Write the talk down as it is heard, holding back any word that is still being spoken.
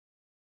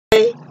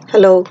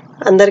Hello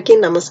అందరికీ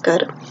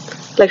నమస్కారం.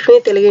 లక్ష్మీ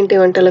తెలుగింటి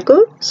వంటలకు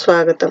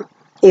స్వాగతం.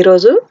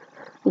 ఈరోజు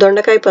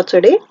దొండకాయ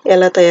పచ్చడి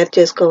ఎలా తయారు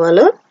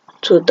చేసుకోవాలో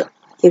చూద్దాం.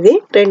 ఇది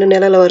 2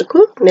 నెలల వరకు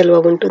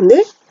నిల్వ ఉంటుంది.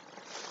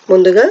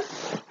 ముందుగా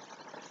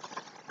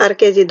 1/2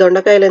 కేజీ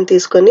దొండకాయలను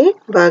తీసుకొని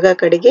బాగా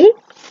కడిగి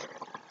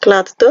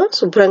క్లాత్తో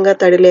శుభ్రంగా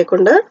తడి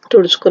లేకుండా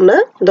తుడుచుకున్న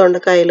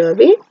దొండకాయలు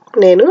అవి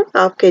నేను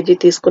 1/2 కేజీ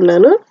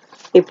తీసుకున్నాను.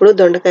 ఇప్పుడు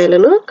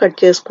దొండకాయలను కట్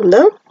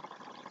చేసుకుందాం.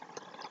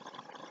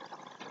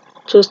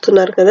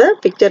 చూస్తున్నారు కదా,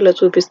 పిక్చర్లో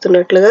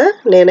చూపిస్తున్నట్లుగా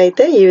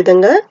నేనైతే ఈ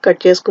విధంగా కట్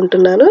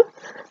చేసుకుంటున్నాను.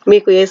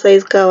 మీకు ఏ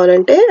సైజు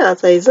కావాలంటే ఆ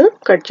సైజు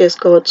కట్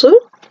చేసుకోవచ్చు.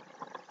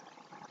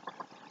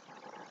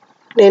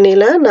 నేను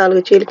ఇలా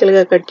 4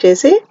 చీలికలుగా కట్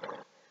చేసి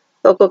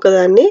ఒక్కొక్క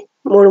దాన్ని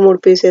 3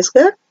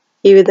 పీసెస్గా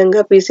ఈ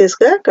విధంగా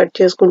పీసెస్గా కట్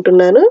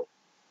చేసుకుంటున్నాను.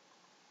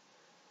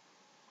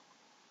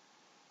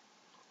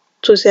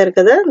 చూశారు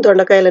కదా,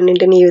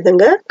 దొండకాయలన్నింటినీ ఈ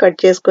విధంగా కట్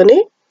చేసుకొని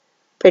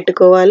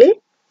పెట్టుకోవాలి.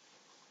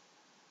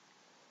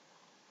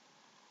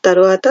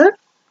 తర్వాత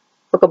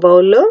ఒక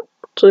బౌల్లో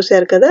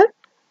చూశారు కదా,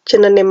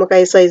 చిన్న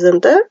నిమ్మకాయ సైజ్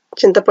అంతా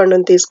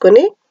చింతపండుని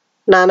తీసుకొని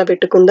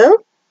నానబెట్టుకుందాం.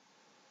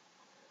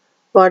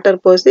 వాటర్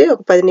పోసి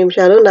ఒక 10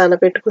 నిమిషాలు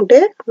నానబెట్టుకుంటే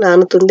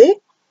నానుతుంది.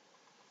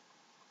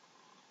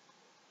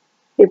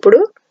 ఇప్పుడు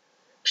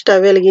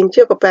స్టవ్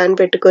వెలిగించి ఒక ప్యాన్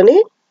పెట్టుకొని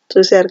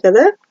చూశారు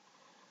కదా,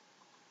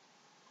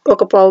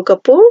 ఒక పావు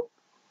కప్పు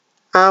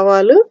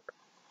ఆవాలు,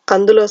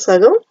 అందులో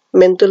సగం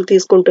మెంతులు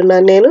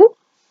తీసుకుంటున్నాను నేను.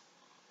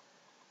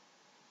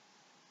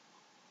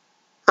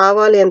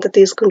 ఆవాలు ఎంత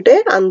తీసుకుంటే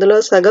అందులో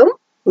సగం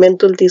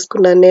మెంతులు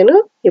తీసుకున్నాను నేను.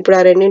 ఇప్పుడు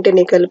ఆ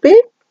రెండింటిని కలిపి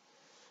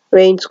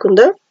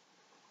వేయించుకుందాం.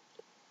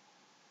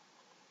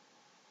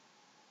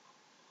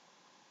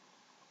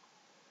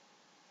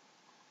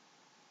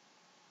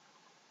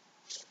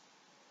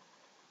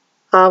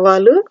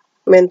 ఆవాలు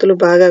మెంతులు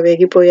బాగా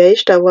వేగిపోయాయి.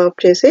 స్టవ్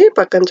ఆఫ్ చేసి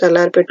పక్కన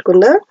చల్లారి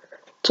పెట్టుకుందాం.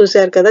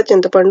 చూశారు కదా,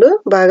 చింతపండు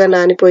బాగా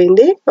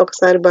నానిపోయింది.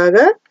 ఒకసారి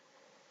బాగా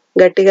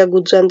గట్టిగా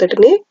గుజ్జు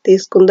అంతటిని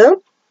తీసుకుందాం.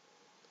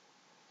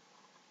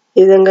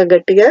 ఈ విధంగా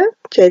గట్టిగా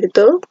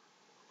చేతితో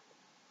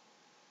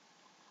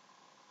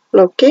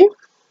నొక్కి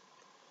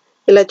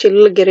ఇలా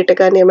చిల్లు గెరిట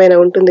కానీ ఏమైనా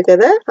ఉంటుంది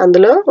కదా,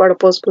 అందులో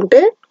వడపోసుకుంటే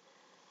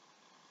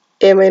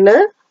ఏమైనా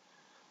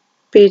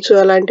పీచు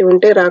అలాంటివి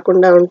ఉంటే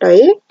రాకుండా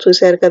ఉంటాయి.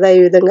 చూశారు కదా, ఈ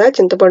విధంగా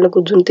చింతపండు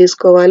గుజ్జును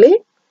తీసుకోవాలి.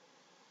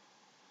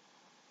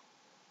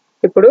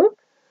 ఇప్పుడు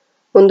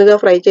ముందుగా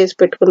ఫ్రై చేసి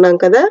పెట్టుకున్నాం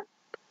కదా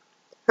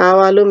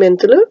ఆవాలు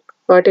మెంతులు,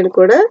 వాటిని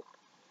కూడా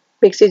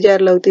మిక్సీ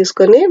జార్లోకి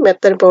తీసుకొని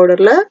మెత్తని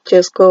పౌడర్లా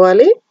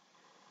చేసుకోవాలి.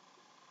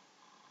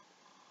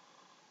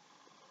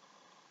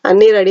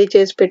 అన్నీ రెడీ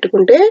చేసి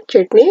పెట్టుకుంటే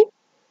చట్నీ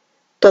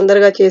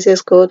తొందరగా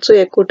చేసేసుకోవచ్చు,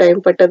 ఎక్కువ టైం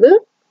పట్టదు.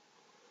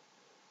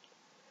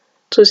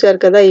 చూశారు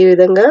కదా, ఈ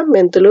విధంగా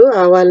మెంతులు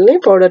ఆవాల్ని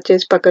పౌడర్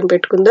చేసి పక్కన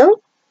పెట్టుకుందాం.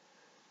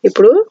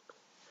 ఇప్పుడు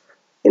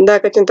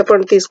ఇందాక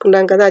చింతపండు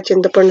తీసుకున్నాం కదా, ఆ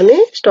చింతపండుని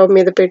స్టవ్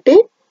మీద పెట్టి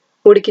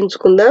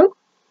ఉడికించుకుందాం.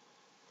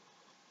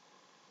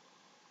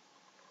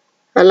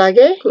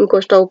 అలాగే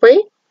ఇంకో స్టవ్ పై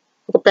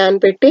ఒక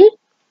ప్యాన్ పెట్టి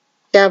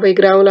 50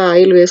 గ్రాముల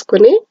ఆయిల్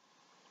వేసుకొని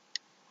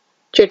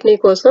చట్నీ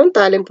కోసం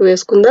తాలింపు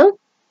వేసుకుందాం.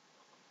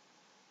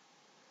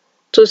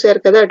 చూశారు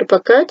కదా,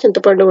 అటుపక్క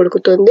చింతపండు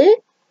ఉడుకుతుంది.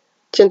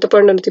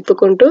 చింతపండును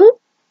తిప్పుకుంటూ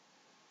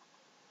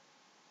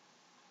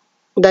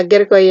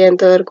దగ్గరకు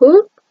అయ్యేంత వరకు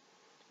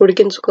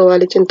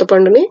ఉడికించుకోవాలి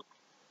చింతపండుని.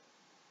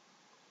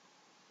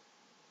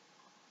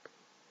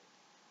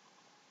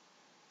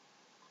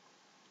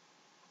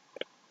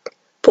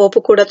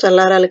 పోపు కూడా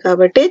చల్లారాలి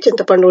కాబట్టి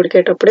చింతపండు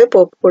ఉడికేటప్పుడే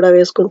పోపు కూడా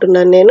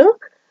వేసుకుంటున్నాను నేను.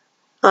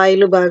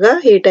 ఆయిల్ బాగా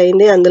హీట్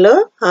అయింది. అందులో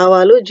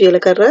ఆవాలు,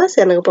 జీలకర్ర,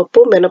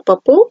 శనగపప్పు,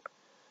 మినపప్పు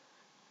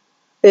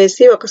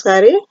వేసి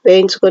ఒకసారి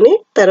వేయించుకొని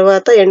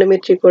తర్వాత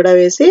ఎండుమిర్చి కూడా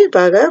వేసి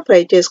బాగా ఫ్రై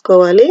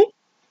చేసుకోవాలి.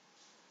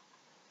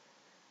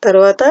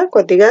 తర్వాత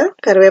కొద్దిగా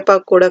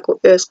కరివేపాకు కూడా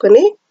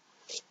వేసుకొని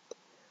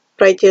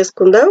ఫ్రై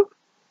చేసుకుందాం.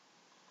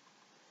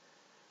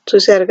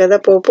 చూశారు కదా,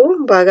 పోపు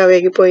బాగా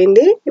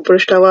వేగిపోయింది. ఇప్పుడు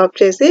స్టవ్ ఆఫ్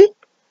చేసి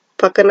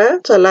పక్కన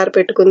చల్లారి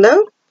పెట్టుకుందాం.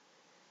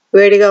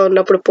 వేడిగా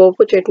ఉన్నప్పుడు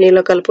పోపు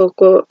చట్నీలో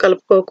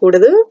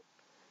కలుపుకోకూడదు.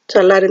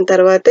 చల్లారిన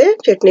తర్వాతే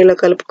చట్నీలో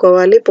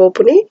కలుపుకోవాలి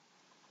పోపుని.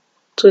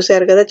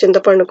 చూశారు కదా,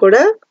 చింతపండు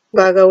కూడా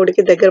బాగా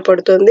ఉడికి దగ్గర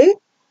పడుతుంది.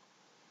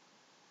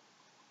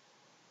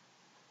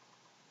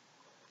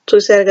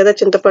 చూశారు కదా,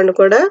 చింతపండు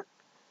కూడా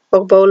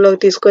ఒక బౌల్లోకి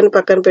తీసుకొని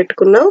పక్కన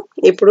పెట్టుకున్నాం.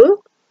 ఇప్పుడు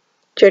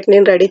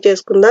చట్నీని రెడీ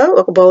చేసుకుందాం.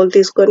 ఒక బౌల్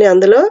తీసుకొని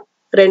అందులో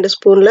 2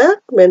 స్పూన్ల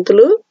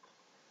మెంతులు,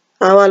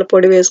 ఆవాల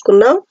పొడి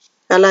వేసుకున్నాం.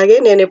 అలాగే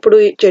నేను ఎప్పుడు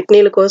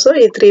చట్నీల కోసం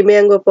ఈ 3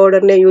 మ్యాంగో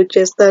పౌడర్నే యూజ్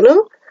చేస్తాను.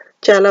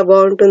 చాలా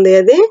బాగుంటుంది.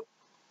 అది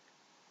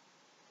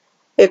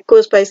ఎక్కువ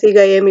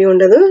స్పైసీగా ఏమీ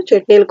ఉండదు.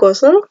 చట్నీల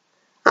కోసం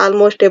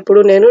ఆల్మోస్ట్ ఎప్పుడు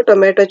నేను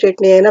టొమాటో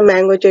చట్నీ అయినా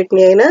మ్యాంగో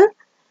చట్నీ అయినా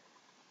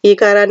ఈ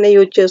కారాన్ని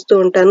యూజ్ చేస్తూ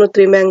ఉంటాను.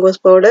 3 మ్యాంగోస్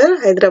పౌడర్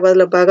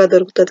హైదరాబాద్లో బాగా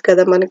దొరుకుతుంది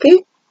కదా మనకి.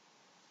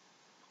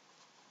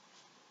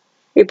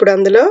 ఇప్పుడు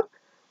అందులో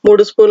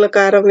 3 స్పూన్ల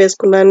కారం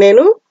వేసుకున్నాను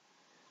నేను.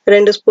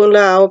 2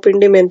 స్పూన్ల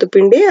ఆవపిండి,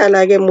 మెంతుపిండి,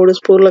 అలాగే 3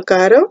 స్పూన్ల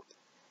కారం,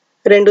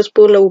 2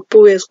 స్పూన్ల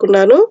ఉప్పు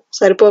వేసుకున్నాను.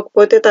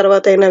 సరిపోకపోతే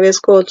తర్వాత అయినా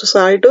వేసుకోవచ్చు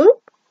సాల్ట్.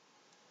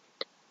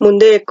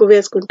 ముందే ఎక్కువ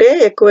వేసుకుంటే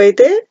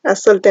ఎక్కువైతే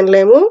అస్సలు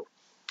తినలేము.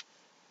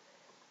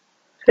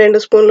 2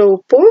 స్పూన్ల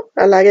ఉప్పు,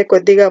 అలాగే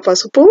కొద్దిగా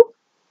పసుపు,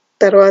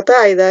 తర్వాత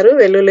 5-6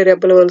 వెల్లుల్లి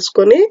రెబ్బలు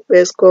ఒలుచుకొని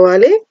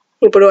వేసుకోవాలి.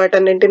 ఇప్పుడు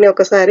వాటన్నింటిని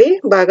ఒకసారి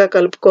బాగా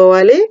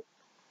కలుపుకోవాలి.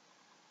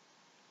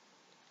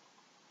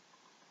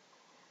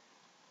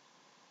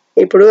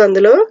 ఇప్పుడు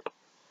అందులో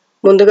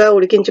ముందుగా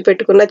ఉడికించి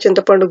పెట్టుకున్న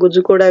చింతపండు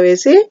గుజ్జు కూడా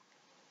వేసి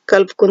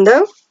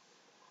కలుపుకుందాం.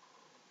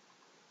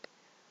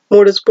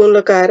 3 స్పూన్ల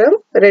కారం,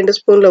 2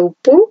 స్పూన్ల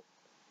ఉప్పు,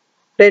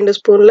 2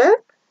 స్పూన్ల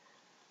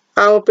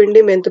ఆవపిండి,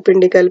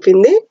 మెంతిపిండి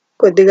కలిపింది,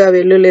 కొద్దిగా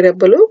వెల్లుల్లి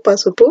రెబ్బలు,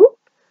 పసుపు,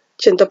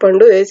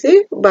 చింతపండు వేసి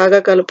బాగా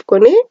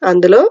కలుపుకొని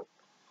అందులో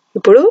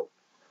ఇప్పుడు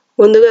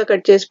ముందుగా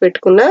కట్ చేసి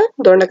పెట్టుకున్న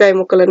దొండకాయ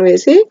ముక్కలను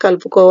వేసి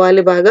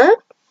కలుపుకోవాలి బాగా.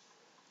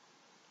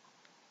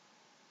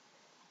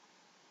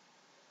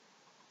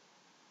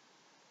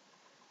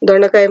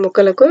 దొండకాయ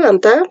ముక్కలకు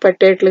అంతా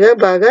పట్టేట్లుగా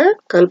బాగా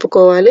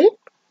కలుపుకోవాలి.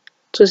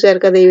 చూశారు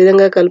కదా, ఈ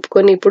విధంగా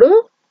కలుపుకొని ఇప్పుడు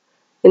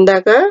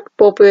ఇందాక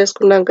పోపు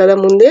వేసుకున్నాం కదా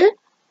ముందే,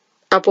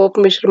 ఆ పోపు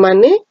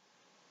మిశ్రమాన్ని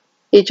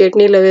ఈ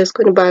చట్నీలో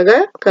వేసుకొని బాగా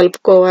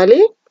కలుపుకోవాలి.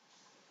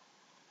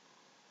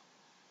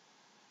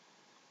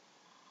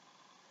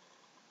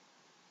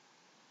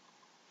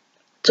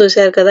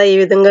 చూశారు కదా, ఈ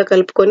విధంగా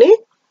కలుపుకొని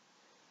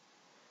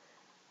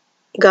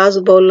గాజు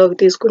బౌల్లోకి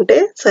తీసుకుంటే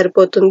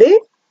సరిపోతుంది.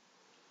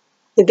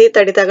 ఇది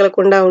తడి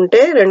తగలకుండా ఉంటే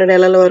 2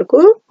 నెలల వరకు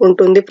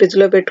ఉంటుంది.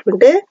 ఫ్రిడ్జ్లో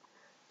పెట్టుకుంటే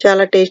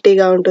చాలా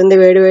టేస్టీగా ఉంటుంది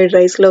వేడి వేడి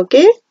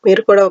రైస్లోకి.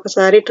 మీరు కూడా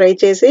ఒకసారి ట్రై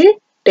చేసి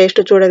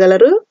టేస్ట్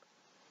చూడగలరు.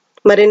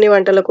 మరిన్ని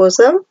వంటల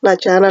కోసం నా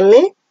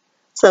ఛానల్ని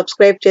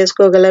సబ్స్క్రైబ్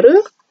చేసుకోగలరు.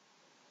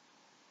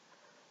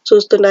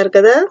 చూస్తున్నారు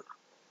కదా,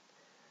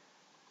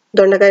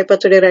 దొండకాయ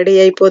పచ్చడి రెడీ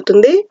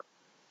అయిపోతుంది.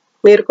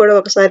 మీరు కూడా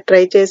ఒకసారి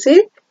ట్రై చేసి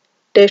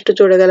టేస్ట్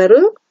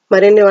చూడగలరు.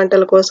 మరిన్ని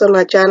వంటల కోసం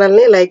నా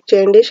ఛానల్ని లైక్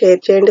చేయండి, షేర్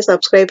చేయండి,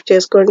 సబ్స్క్రైబ్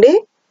చేసుకోండి.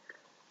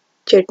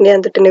 చట్నీ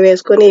అంతటిని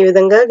వేసుకొని ఈ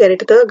విధంగా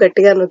గరిటెతో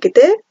గట్టిగా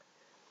నొక్కితే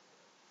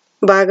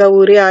బాగా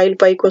ఊరి ఆయిల్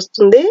పైకి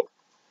వస్తుంది.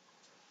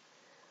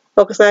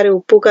 ఒకసారి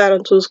ఉప్పు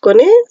కారం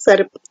చూసుకొని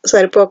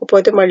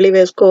సరిపోకపోతే మళ్ళీ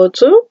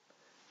వేసుకోవచ్చు.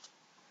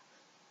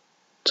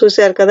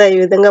 చూశారు కదా, ఈ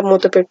విధంగా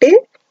మూత పెట్టి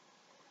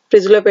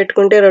ఫ్రిడ్జ్లో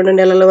పెట్టుకుంటే 2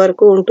 నెలల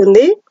వరకు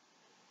ఉంటుంది.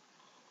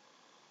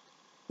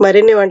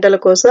 మరిన్ని వంటల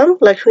కోసం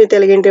లక్ష్మీ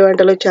తెలుగింటి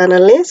వంటలు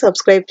ఛానల్ని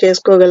సబ్స్క్రైబ్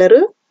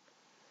చేసుకోగలరు.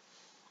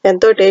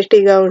 ఎంతో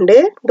టేస్టీగా ఉండే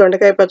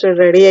దొండకాయ పచ్చడి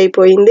రెడీ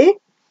అయిపోయింది.